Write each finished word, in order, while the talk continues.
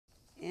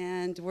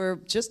And we're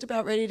just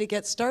about ready to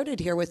get started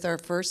here with our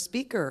first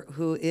speaker,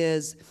 who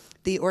is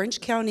the Orange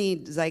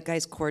County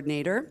Zeitgeist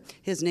Coordinator.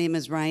 His name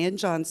is Ryan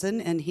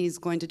Jonhson, and he's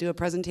going to do a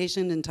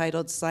presentation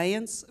entitled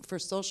Science for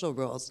Social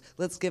Rules.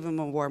 Let's give him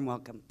a warm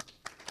welcome.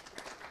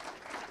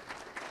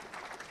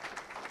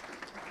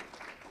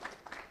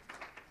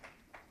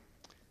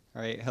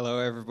 All right, hello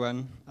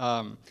everyone.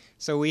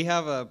 So we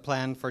have a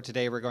plan for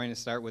today. We're going to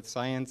start with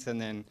science, and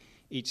then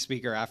each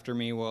speaker after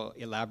me will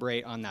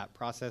elaborate on that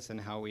process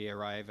and how we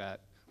arrive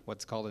at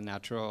what's called a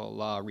natural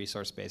law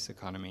resource-based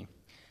economy.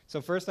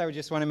 So first, I would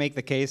just want to make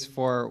the case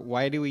for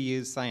why do we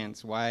use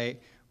science? Why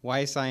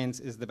science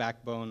is the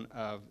backbone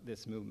of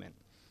this movement.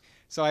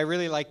 So I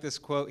really like this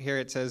quote here.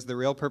 It says, "The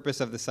real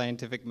purpose of the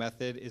scientific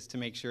method is to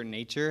make sure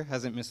nature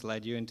hasn't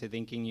misled you into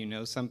thinking you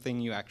know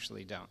something you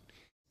actually don't."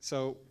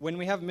 So when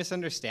we have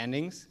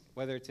misunderstandings,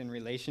 whether it's in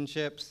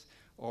relationships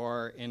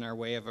or in our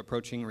way of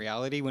approaching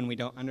reality, when we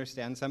don't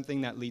understand something,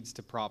 that leads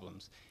to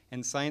problems.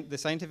 And the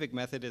scientific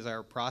method is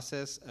our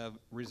process of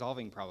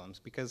resolving problems,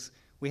 because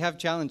we have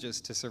challenges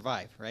to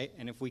survive, right?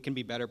 And if we can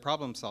be better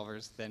problem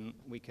solvers, then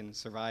we can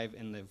survive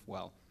and live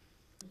well.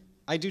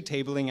 I do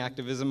tabling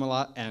activism a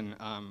lot, and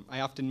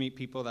I often meet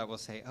people that will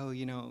say, oh,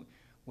 you know,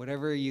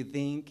 whatever you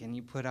think and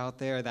you put out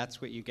there,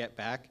 that's what you get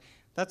back.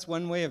 That's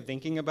one way of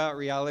thinking about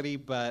reality,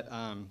 but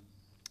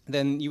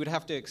then you would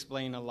have to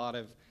explain a lot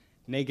of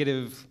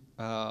negative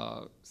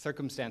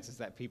circumstances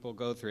that people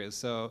go through.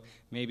 So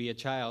maybe a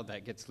child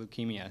that gets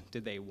leukemia,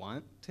 did they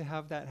want to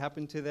have that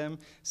happen to them?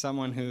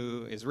 Someone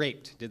who is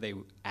raped, did they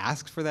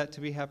ask for that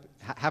to be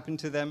happen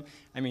to them?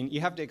 I mean,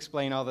 you have to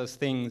explain all those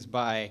things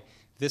by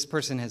this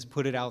person has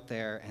put it out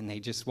there and they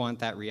just want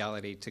that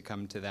reality to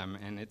come to them.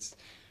 And it's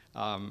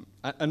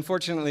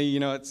unfortunately, you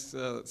know, it's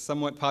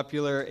somewhat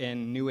popular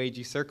in New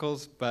Agey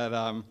circles,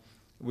 but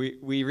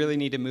we really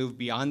need to move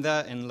beyond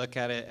that and look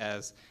at it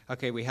as,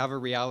 okay, we have a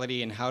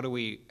reality, and how do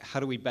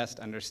we best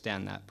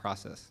understand that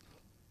process?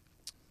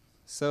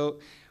 So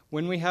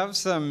when we have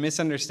some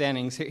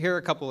misunderstandings, here are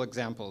a couple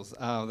examples.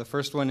 The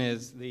first one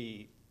is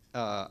the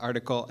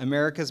article,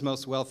 "America's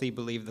Most Wealthy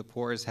Believe the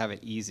Poor's Have It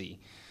Easy."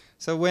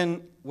 So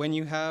when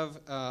you have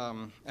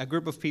a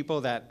group of people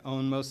that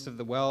own most of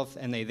the wealth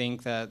and they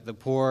think that the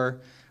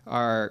poor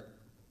are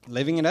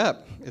living it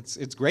up,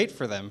 it's great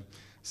for them.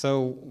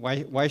 So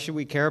why should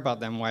we care about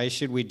them? Why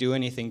should we do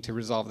anything to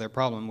resolve their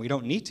problem? We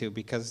don't need to,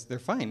 because they're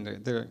fine.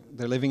 They're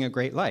living a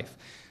great life.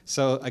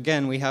 So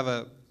again, we have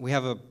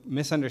a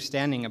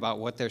misunderstanding about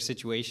what their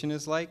situation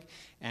is like,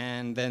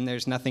 and then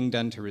there's nothing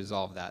done to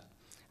resolve that.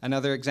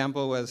 Another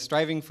example was,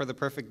 striving for the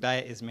perfect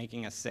diet is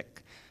making us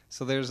sick.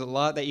 So there's a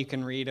lot that you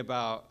can read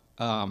about,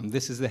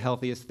 this is the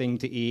healthiest thing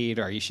to eat,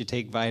 or you should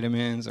take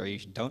vitamins, or you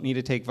don't need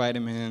to take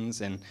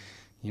vitamins, and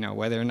you know,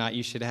 whether or not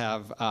you should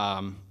have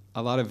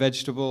a lot of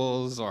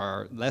vegetables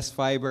or less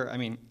fiber. I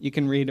mean, you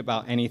can read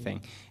about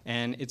anything.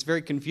 And it's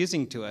very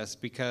confusing to us,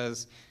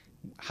 because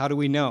how do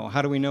we know?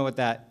 How do we know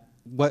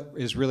what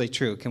is really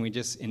true? Can we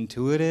just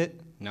intuit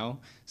it? No.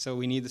 So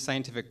we need the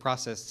scientific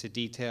process to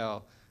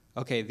detail,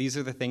 okay, these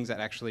are the things that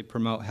actually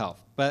promote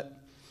health. But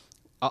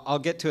I'll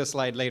get to a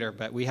slide later,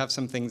 but we have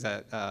some things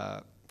that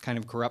kind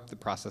of corrupt the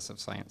process of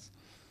science.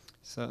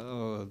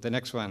 So the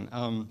next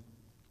one.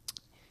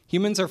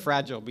 Humans are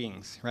fragile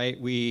beings, right?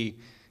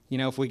 You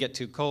know, if we get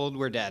too cold,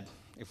 we're dead.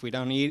 If we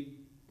don't eat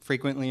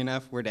frequently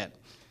enough, we're dead.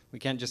 We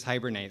can't just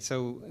hibernate.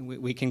 So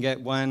we can get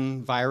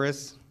one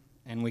virus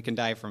and we can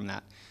die from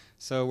that.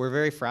 So we're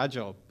very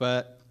fragile,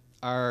 but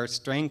our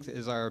strength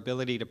is our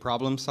ability to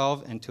problem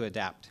solve and to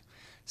adapt.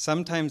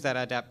 Sometimes that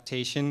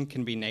adaptation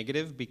can be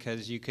negative,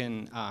 because you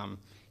can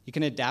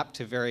adapt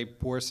to very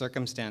poor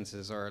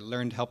circumstances or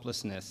learned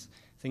helplessness,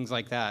 things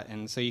like that.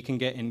 And so you can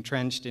get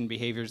entrenched in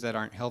behaviors that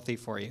aren't healthy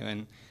for you.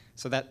 And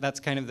so that's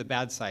kind of the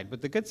bad side.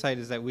 But the good side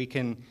is that we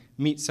can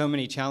meet so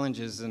many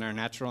challenges in our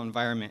natural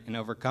environment and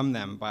overcome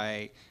them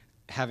by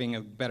having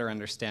a better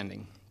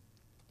understanding.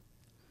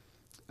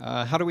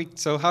 How do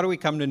we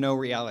come to know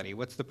reality?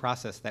 What's the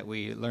process that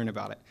we learn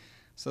about it?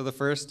 So the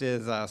first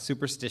is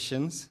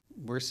superstitions.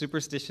 We're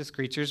superstitious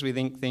creatures. We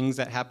think things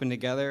that happen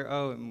together,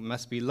 oh, it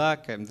must be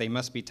luck, and they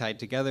must be tied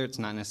together. It's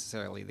not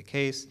necessarily the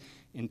case.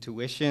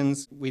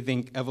 Intuitions, we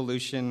think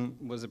evolution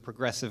was a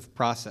progressive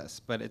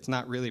process, but it's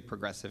not really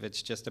progressive.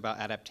 It's just about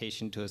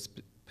adaptation to a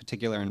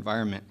particular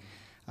environment.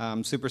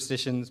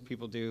 Superstitions,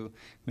 people do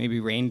maybe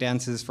rain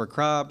dances for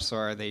crops,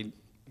 or they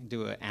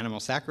do an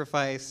animal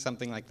sacrifice,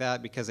 something like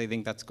that, because they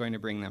think that's going to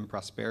bring them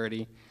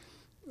prosperity.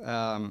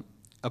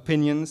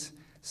 Opinions,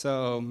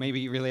 so maybe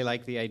you really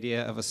like the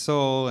idea of a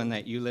soul and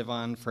that you live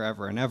on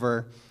forever and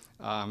ever.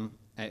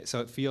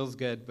 So it feels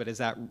good, but is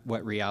that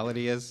what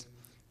reality is?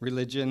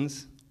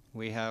 Religions.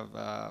 We have,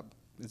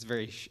 it's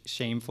very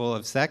shameful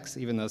of sex,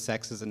 even though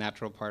sex is a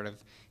natural part of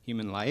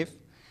human life.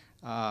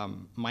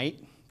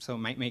 Might, so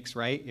might makes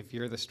right. If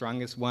you're the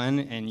strongest one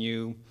and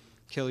you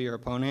kill your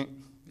opponent,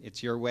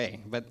 it's your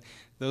way. But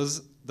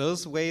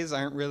those ways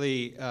aren't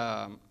really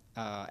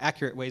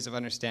accurate ways of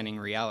understanding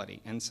reality.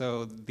 And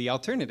so the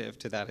alternative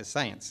to that is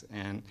science.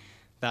 And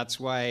that's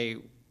why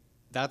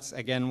that's,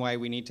 again, why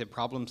we need to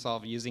problem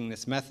solve using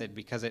this method,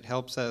 because it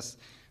helps us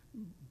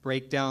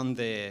break down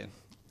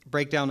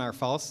our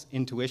false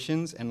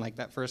intuitions, and like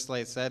that first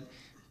slide said,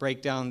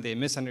 break down the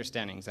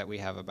misunderstandings that we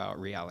have about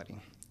reality.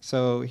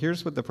 So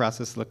here's what the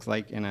process looks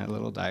like in a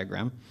little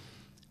diagram.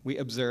 We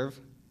observe.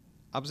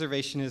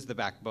 Observation is the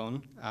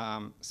backbone.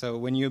 So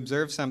when you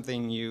observe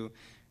something,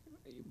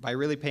 by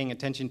really paying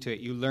attention to it,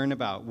 you learn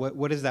about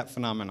what is that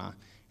phenomena,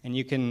 and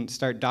you can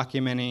start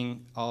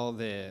documenting all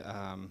the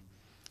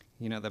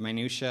the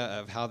minutia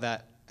of how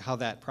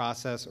that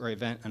process or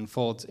event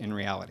unfolds in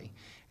reality.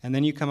 And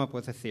then you come up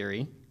with a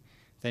theory.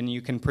 Then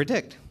you can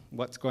predict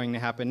what's going to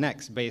happen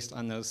next based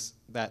on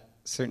that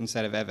certain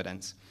set of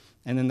evidence.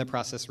 And then the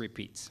process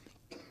repeats.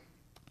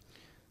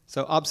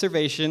 So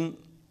observation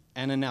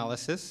and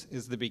analysis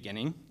is the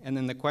beginning, and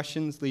then the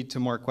questions lead to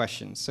more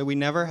questions. So we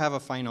never have a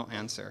final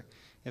answer.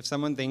 If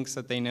someone thinks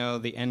that they know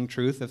the end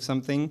truth of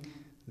something,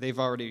 they've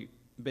already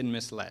been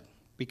misled,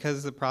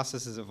 because the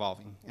process is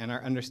evolving, and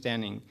our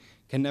understanding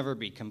can never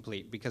be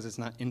complete because it's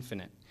not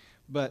infinite.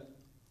 But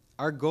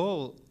our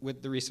goal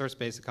with the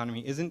resource-based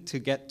economy isn't to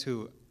get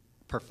to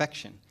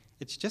perfection.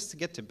 It's just to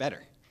get to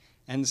better.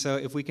 And so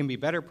if we can be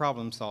better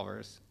problem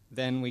solvers,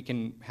 then we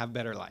can have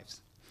better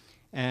lives.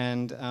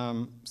 And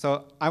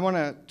so I want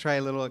to try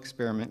a little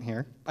experiment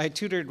here. I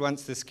tutored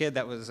once this kid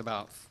that was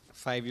about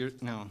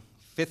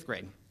 5th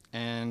grade.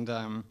 And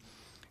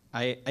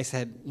I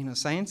said,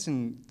 science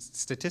and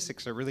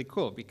statistics are really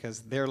cool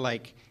because they're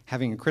like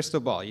having a crystal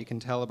ball. You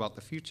can tell about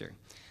the future.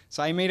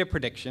 So I made a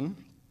prediction.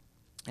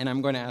 And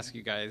I'm going to ask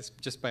you guys,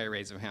 just by a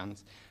raise of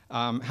hands,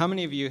 how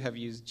many of you have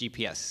used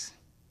GPS?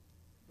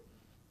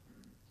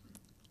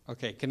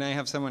 Okay, can I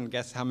have someone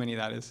guess how many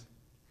that is,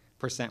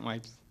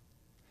 percent-wise?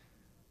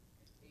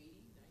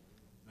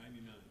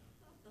 99.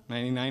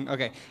 99?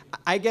 Okay.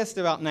 I guessed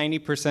about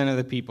 90% of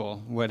the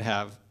people would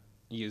have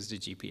used a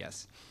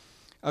GPS.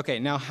 Okay,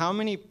 now how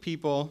many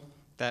people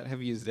that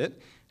have used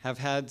it have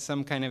had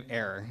some kind of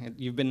error?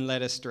 You've been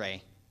led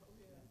astray.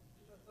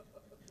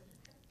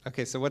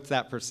 Okay, so what's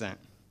that percent?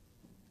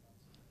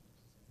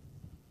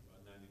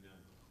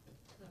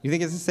 You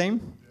think it's the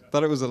same? Yeah.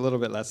 Thought it was a little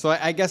bit less. So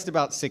I guessed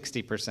about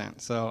 60%,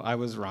 so I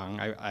was wrong.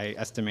 I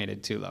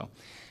estimated too low.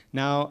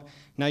 Now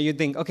you'd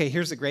think, okay,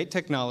 here's a great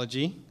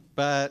technology,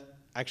 but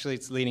actually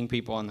it's leading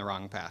people on the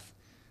wrong path.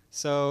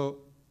 So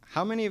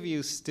how many of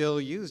you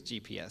still use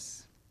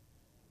GPS?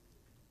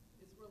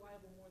 It's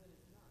reliable more than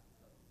it's not.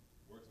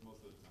 So. Works most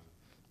of the time.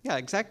 Yeah,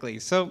 exactly.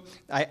 So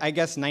I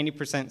guess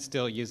 90%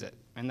 still use it,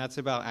 and that's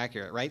about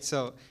accurate, right?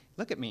 So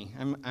look at me.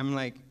 I'm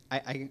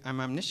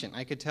omniscient.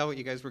 I could tell what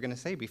you guys were going to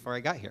say before I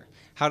got here.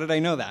 How did I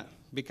know that?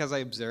 Because I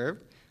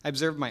observed. I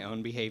observed my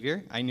own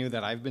behavior. I knew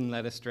that I've been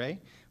led astray,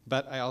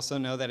 but I also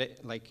know that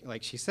it,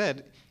 like she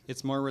said,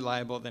 it's more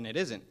reliable than it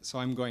isn't. So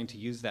I'm going to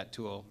use that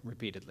tool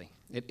repeatedly.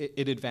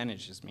 It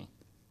advantages me.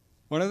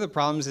 One of the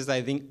problems is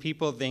I think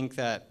people think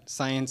that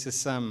science is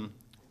some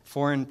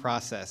foreign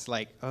process,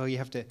 like, oh, you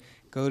have to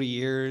go to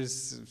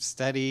years of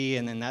study,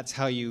 and then that's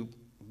how you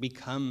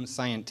become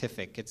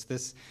scientific. It's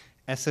this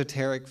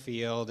esoteric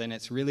field, and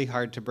it's really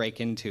hard to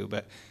break into.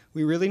 But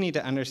we really need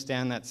to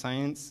understand that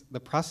science, the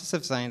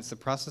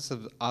process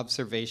of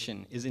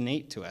observation is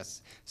innate to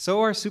us.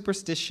 So are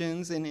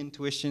superstitions and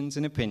intuitions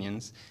and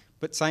opinions,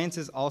 but science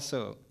is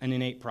also an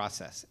innate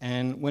process.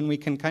 And when we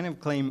can kind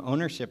of claim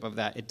ownership of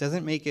that, it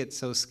doesn't make it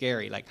so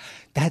scary, like,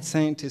 that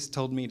scientist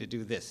told me to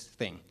do this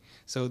thing,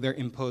 so they're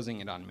imposing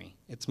it on me.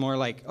 It's more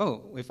like,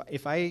 oh,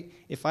 if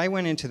I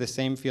went into the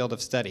same field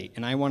of study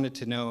and I wanted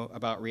to know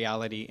about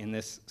reality in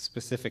this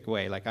specific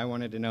way, like I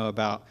wanted to know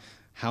about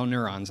how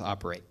neurons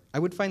operate, I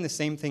would find the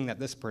same thing that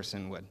this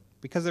person would,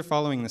 because they're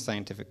following the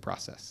scientific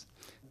process.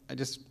 I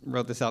just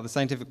wrote this out. The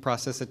scientific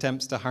process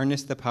attempts to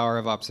harness the power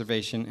of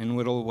observation and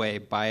whittle away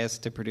bias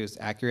to produce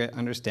accurate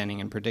understanding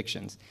and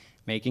predictions,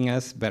 making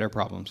us better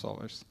problem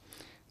solvers.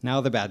 Now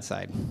the bad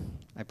side.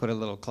 I put a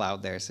little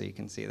cloud there so you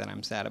can see that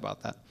I'm sad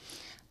about that.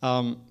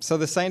 So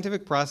the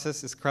scientific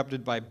process is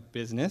corrupted by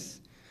business.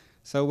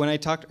 So when I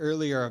talked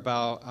earlier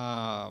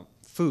about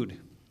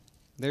food,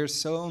 there's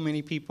so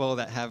many people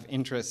that have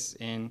interests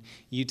in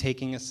you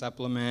taking a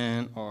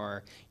supplement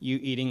or you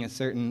eating a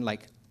certain,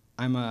 like,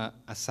 I'm a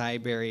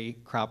acai berry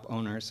crop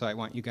owner, so I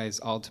want you guys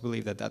all to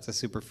believe that that's a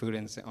superfood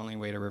and it's the only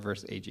way to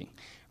reverse aging,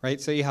 right?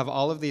 So you have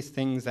all of these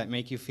things that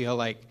make you feel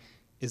like,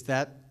 is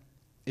that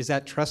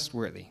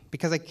trustworthy?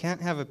 Because I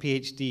can't have a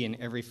PhD in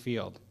every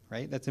field,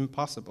 right? That's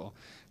impossible.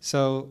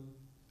 So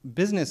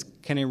business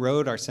can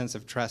erode our sense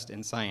of trust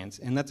in science,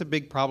 and that's a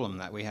big problem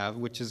that we have,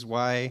 which is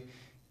why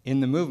in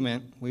the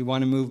movement we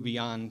want to move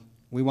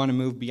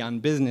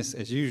beyond business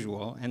as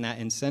usual and that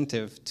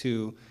incentive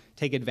to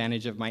take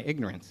advantage of my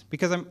ignorance,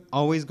 because I'm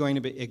always going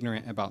to be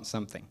ignorant about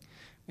something.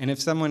 And if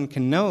someone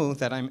can know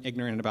that I'm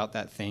ignorant about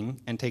that thing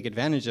and take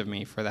advantage of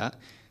me for that,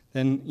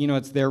 then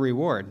it's their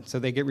reward. So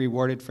they get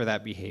rewarded for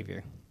that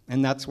behavior.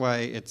 And that's why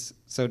it's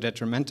so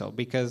detrimental,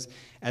 because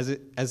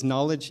as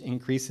knowledge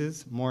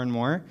increases more and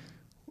more,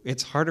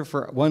 it's harder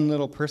for one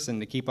little person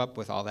to keep up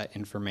with all that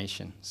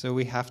information. So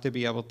we have to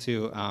be able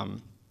to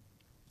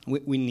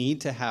We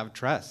need to have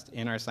trust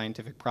in our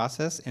scientific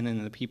process and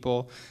in the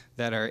people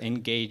that are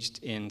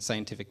engaged in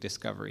scientific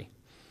discovery.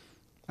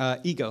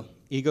 Ego.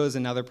 Ego is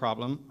another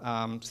problem.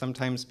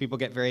 Sometimes people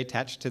get very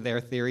attached to their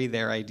theory,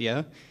 their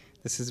idea.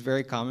 This is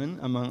very common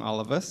among all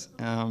of us.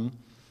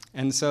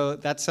 And so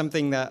that's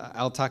something that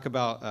I'll talk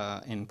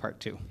about in part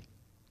 2.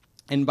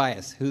 And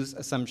bias, whose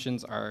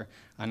assumptions are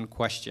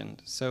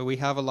unquestioned. So we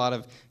have a lot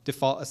of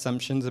default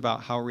assumptions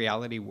about how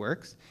reality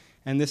works.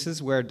 And this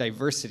is where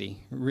diversity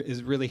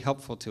is really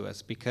helpful to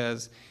us,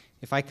 because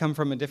if I come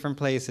from a different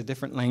place, a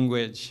different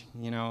language,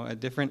 a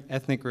different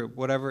ethnic group,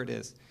 whatever it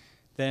is,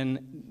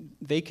 then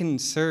they can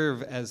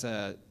serve as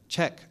a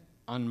check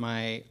on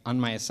my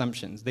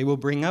assumptions. They will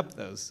bring up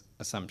those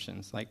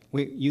assumptions. Like,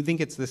 you think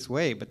it's this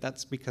way, but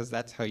that's because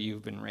that's how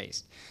you've been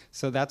raised.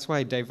 So that's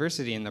why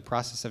diversity in the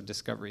process of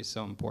discovery is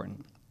so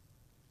important.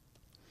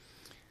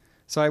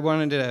 So I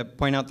wanted to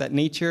point out that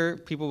nature,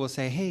 people will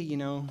say, hey,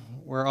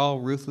 we're all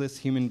ruthless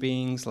human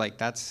beings, like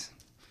that's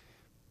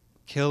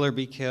kill or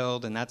be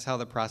killed, and that's how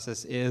the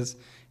process is.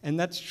 And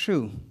that's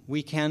true.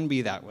 We can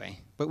be that way,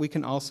 but we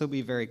can also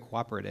be very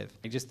cooperative.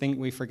 I just think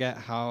we forget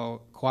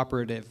how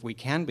cooperative we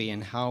can be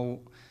and how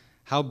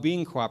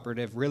being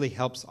cooperative really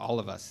helps all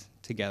of us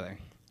together.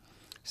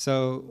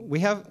 So we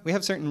have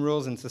certain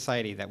rules in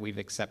society that we've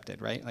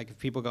accepted, right? Like if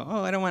people go,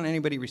 oh, I don't want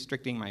anybody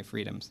restricting my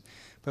freedoms.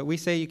 But we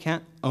say you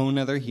can't own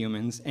other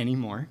humans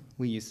anymore.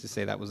 We used to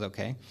say that was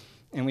okay.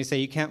 And we say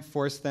you can't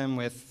force them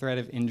with threat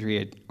of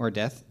injury or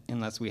death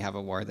unless we have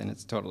a war, then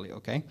it's totally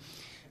okay.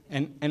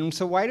 And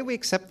so why do we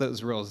accept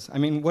those rules? I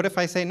mean, what if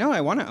I say, no,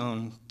 I want to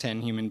own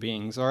 10 human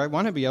beings, or I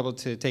want to be able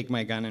to take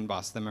my gun and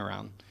boss them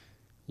around?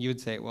 You would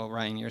say, well,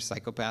 Ryan, you're a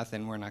psychopath,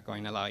 and we're not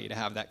going to allow you to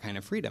have that kind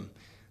of freedom.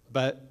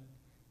 But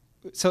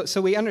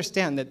so we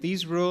understand that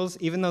these rules,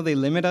 even though they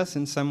limit us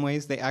in some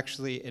ways, they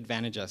actually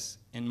advantage us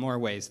in more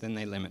ways than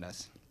they limit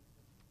us.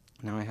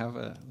 Now I have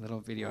a little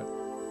video.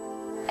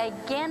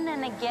 Again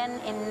and again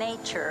in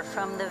nature,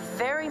 from the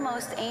very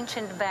most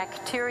ancient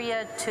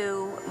bacteria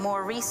to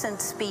more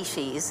recent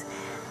species,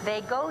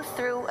 they go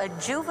through a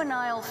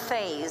juvenile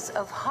phase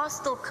of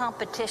hostile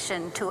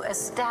competition to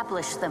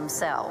establish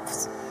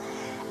themselves.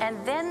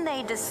 And then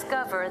they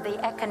discover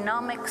the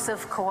economics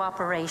of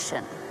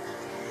cooperation.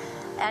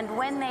 And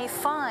when they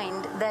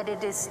find that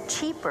it is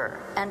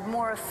cheaper and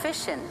more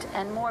efficient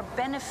and more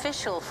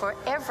beneficial for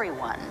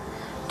everyone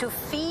to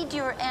feed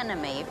your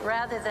enemy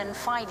rather than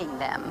fighting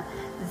them,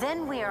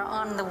 then we are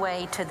on the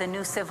way to the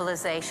new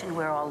civilization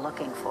we're all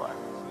looking for.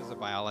 She was a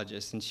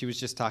biologist, and she was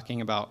just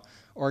talking about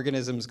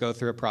organisms go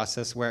through a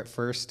process where at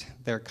first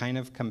they're kind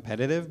of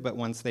competitive, but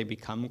once they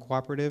become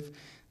cooperative,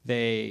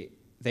 they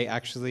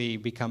actually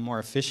become more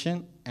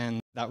efficient,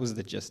 and that was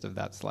the gist of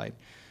that slide.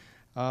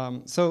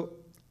 So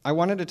I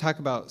wanted to talk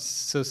about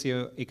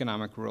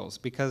socio-economic rules,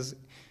 because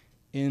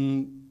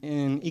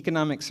in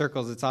economic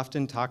circles, it's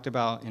often talked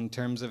about in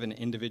terms of an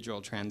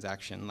individual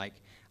transaction. Like,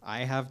 I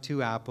have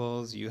 2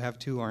 apples, you have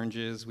 2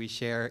 oranges, we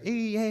share,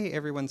 yay,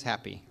 everyone's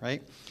happy,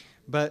 right?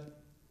 But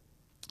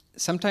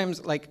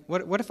sometimes, like,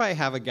 what if I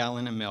have a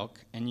gallon of milk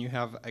and you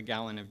have a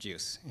gallon of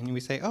juice? And we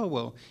say, oh,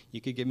 well,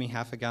 you could give me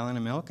half a gallon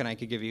of milk and I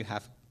could give you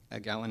half a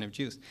gallon of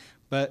juice.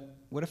 But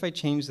what if I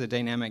change the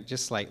dynamic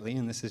just slightly,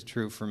 and this is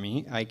true for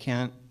me, I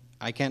can't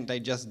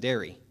digest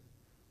dairy.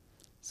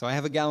 So I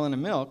have a gallon of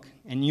milk,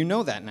 and you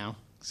know that now.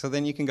 So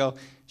then you can go,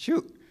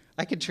 shoot,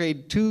 I could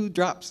trade 2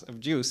 drops of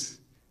juice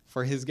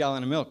for his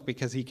gallon of milk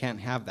because he can't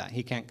have that.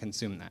 He can't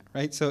consume that,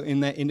 right? So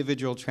in that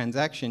individual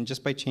transaction,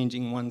 just by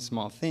changing one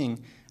small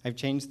thing, I've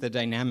changed the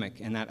dynamic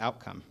and that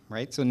outcome,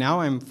 right? So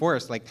now I'm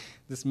forced, like,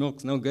 this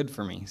milk's no good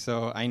for me.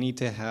 So I need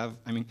to have,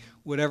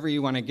 whatever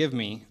you want to give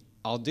me,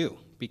 I'll do,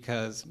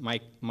 because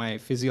my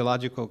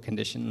physiological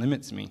condition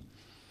limits me.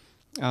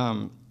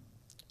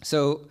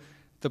 So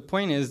the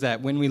point is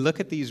that when we look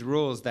at these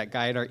rules that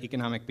guide our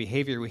economic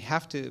behavior, we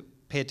have to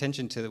pay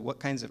attention to what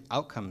kinds of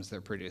outcomes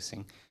they're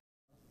producing.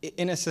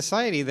 In a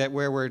society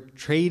where we're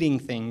trading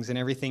things and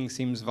everything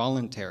seems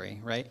voluntary,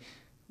 right?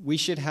 We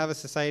should have a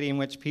society in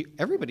which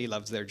everybody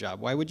loves their job.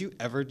 Why would you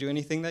ever do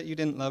anything that you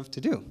didn't love to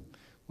do?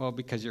 Well,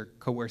 because you're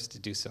coerced to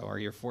do so, or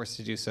you're forced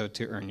to do so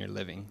to earn your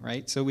living,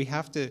 right? So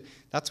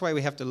that's why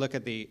we have to look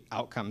at the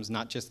outcomes,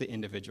 not just the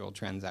individual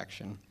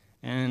transaction.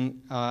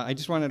 And I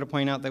just wanted to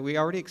point out that we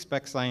already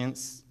expect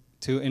science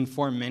to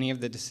inform many of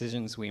the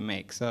decisions we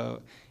make.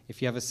 So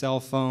if you have a cell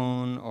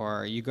phone,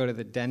 or you go to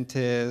the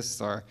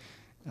dentist, or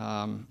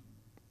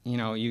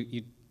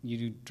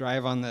you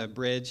drive on the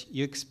bridge,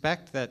 you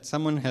expect that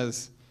someone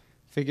has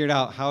figured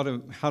out how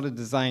to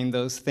design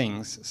those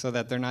things so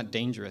that they're not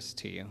dangerous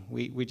to you.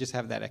 We just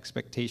have that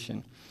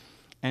expectation.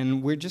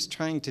 And we're just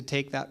trying to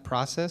take that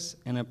process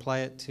and apply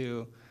it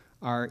to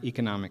our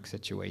economic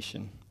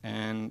situation.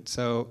 And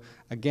so,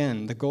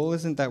 again, the goal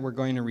isn't that we're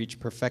going to reach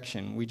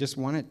perfection. We just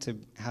want it to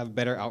have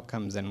better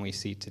outcomes than we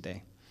see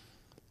today.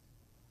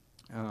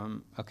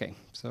 Okay,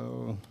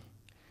 so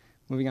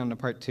moving on to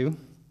part 2.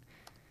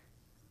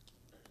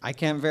 I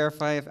can't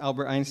verify if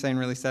Albert Einstein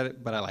really said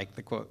it, but I like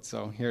the quote,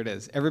 so here it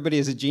is. Everybody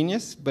is a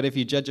genius, but if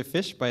you judge a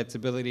fish by its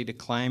ability to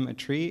climb a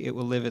tree, it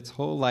will live its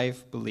whole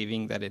life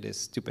believing that it is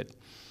stupid.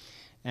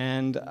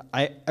 And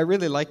I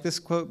really like this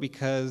quote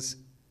because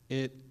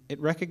it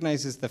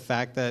recognizes the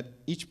fact that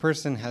each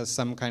person has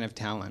some kind of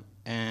talent,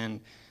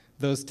 and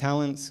those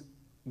talents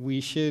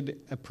we should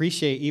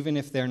appreciate even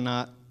if they're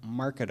not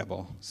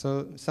marketable.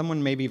 So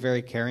someone may be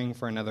very caring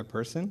for another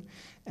person,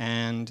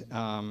 and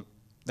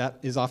that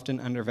is often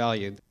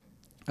undervalued.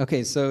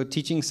 Okay, so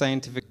teaching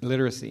scientific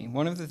literacy.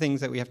 One of the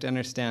things that we have to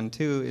understand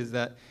too is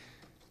that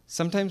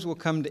sometimes we'll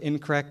come to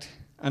incorrect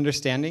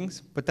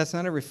understandings, but that's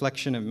not a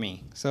reflection of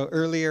me. So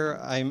earlier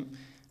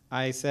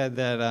I said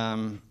that,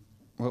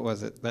 what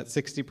was it, that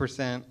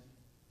 60%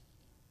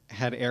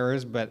 had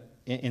errors but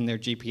in their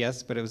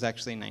GPS, but it was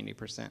actually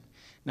 90%.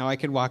 Now I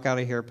could walk out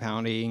of here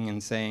pounding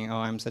and saying, oh,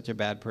 I'm such a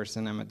bad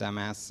person, I'm a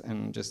dumbass,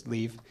 and just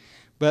leave.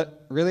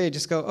 But really, I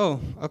just go, oh,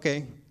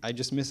 okay, I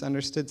just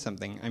misunderstood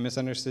something. I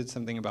misunderstood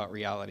something about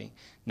reality.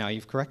 Now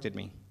you've corrected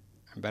me.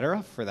 I'm better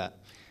off for that.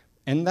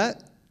 And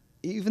that,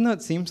 even though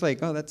it seems like,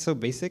 oh, that's so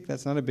basic,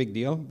 that's not a big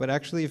deal, but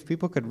actually if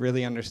people could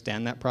really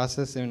understand that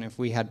process, and if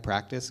we had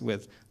practice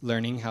with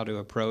learning how to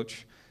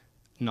approach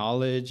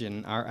knowledge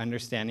and our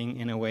understanding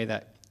in a way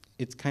that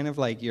it's kind of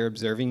like you're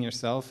observing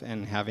yourself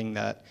and having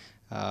that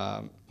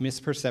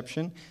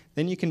misperception,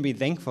 then you can be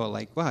thankful,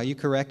 like, wow, you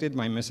corrected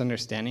my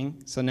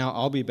misunderstanding, so now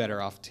I'll be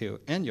better off too,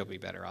 and you'll be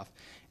better off.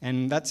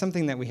 And that's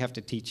something that we have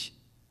to teach.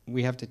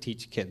 We have to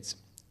teach kids.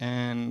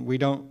 And we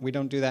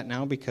don't do that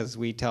now because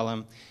we tell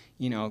them,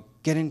 you know,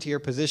 get into your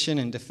position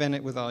and defend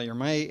it with all your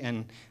might,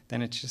 and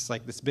then it's just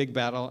like this big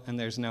battle, and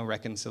there's no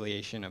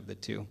reconciliation of the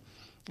two.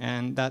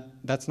 And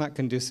that's not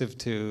conducive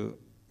to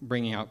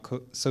bringing out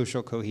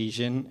social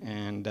cohesion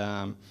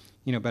and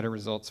you know, better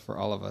results for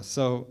all of us.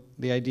 So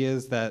the idea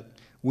is that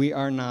we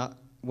are not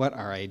what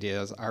our idea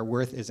is. Our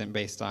worth isn't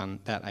based on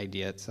that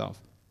idea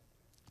itself.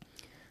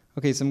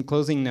 Okay, some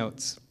closing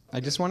notes. I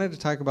just wanted to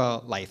talk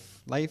about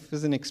life. Life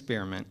is an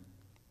experiment.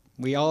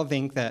 We all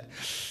think that,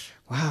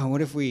 wow,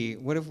 what if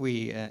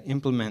we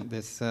implement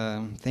this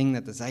thing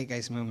that the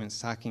Zeitgeist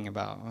movement's talking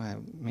about?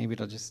 Maybe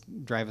it'll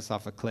just drive us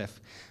off a cliff.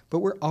 But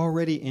we're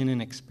already in an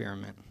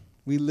experiment.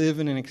 We live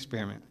in an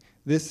experiment.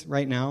 This,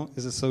 right now,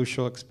 is a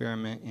social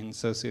experiment in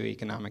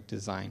socioeconomic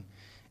design.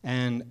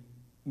 And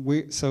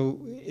so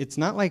it's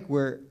not like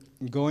we're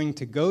going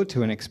to go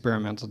to an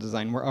experimental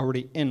design. We're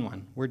already in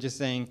one. We're just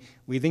saying,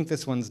 we think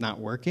this one's not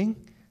working,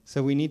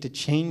 so we need to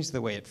change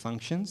the way it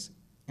functions.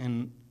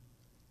 And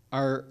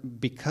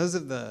because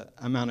of the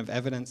amount of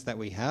evidence that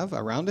we have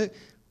around it,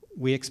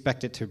 we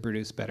expect it to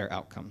produce better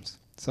outcomes.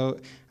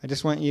 So I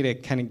just want you to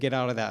kind of get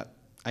out of that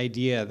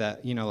idea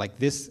that, you know, like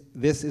this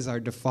is our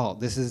default,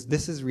 this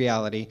is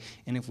reality,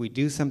 and if we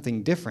do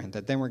something different,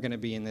 that then we're going to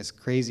be in this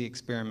crazy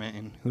experiment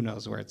and who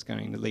knows where it's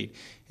going to lead.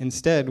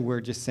 Instead,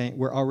 we're just saying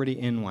we're already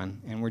in one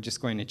and we're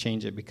just going to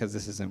change it because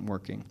this isn't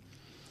working.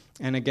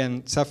 And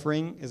again,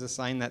 suffering is a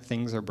sign that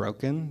things are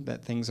broken,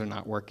 that things are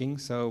not working.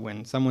 So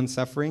when someone's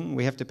suffering,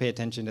 we have to pay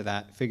attention to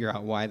that, figure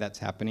out why that's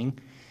happening.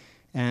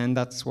 And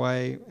that's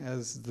why,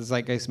 as the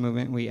Zeitgeist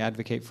movement, we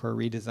advocate for a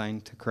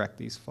redesign to correct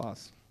these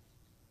flaws.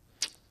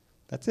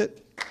 That's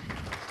it.